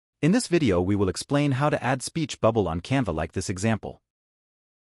In this video we will explain how to add speech bubble on Canva like this example.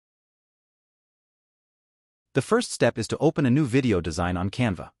 The first step is to open a new video design on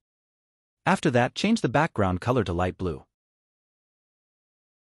Canva. After that, change the background color to light blue.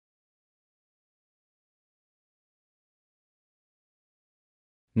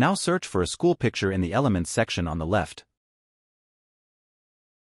 Now search for a school picture in the Elements section on the left.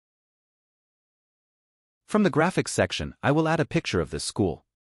 From the Graphics section, I will add a picture of this school.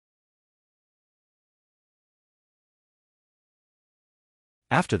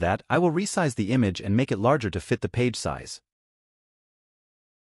 After that, I will resize the image and make it larger to fit the page size.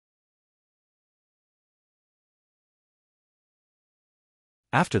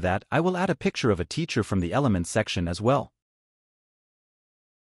 After that, I will add a picture of a teacher from the Elements section as well.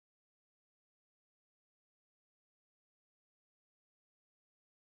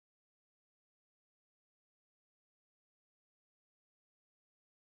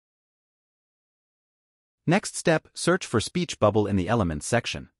 Next step, search for speech bubble in the Elements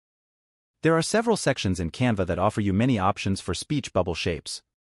section. There are several sections in Canva that offer you many options for speech bubble shapes.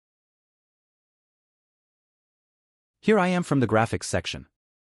 Here I am from the Graphics section.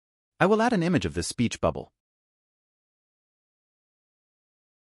 I will add an image of this speech bubble.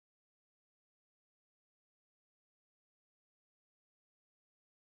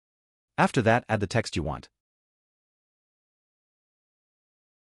 After that, add the text you want.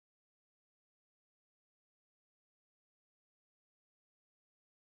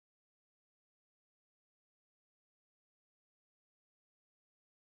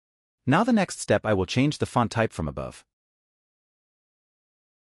 Now the next step, I will change the font type from above.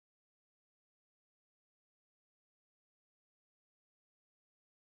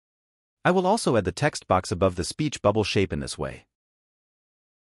 I will also add the text box above the speech bubble shape in this way.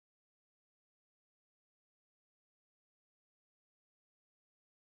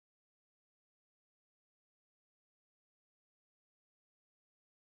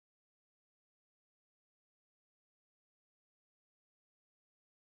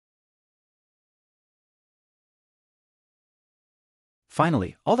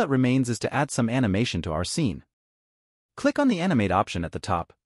 Finally, all that remains is to add some animation to our scene. Click on the Animate option at the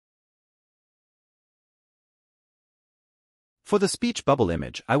top. For the speech bubble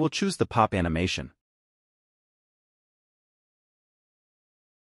image, I will choose the pop animation.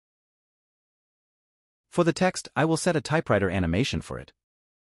 For the text, I will set a typewriter animation for it.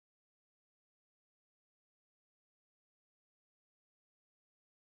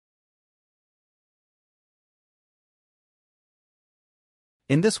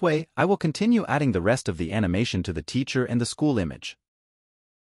 In this way, I will continue adding the rest of the animation to the teacher and the school image.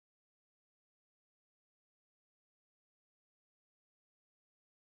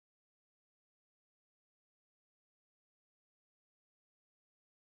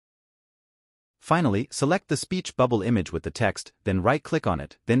 Finally, select the speech bubble image with the text, then right-click on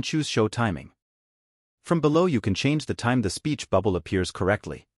it, then choose Show Timing. From below you can change the time the speech bubble appears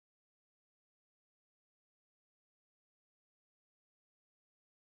correctly.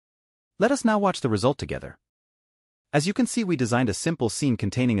 Let us now watch the result together. As you can see, we designed a simple scene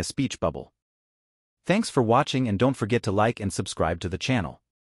containing a speech bubble. Thanks for watching, and don't forget to like and subscribe to the channel.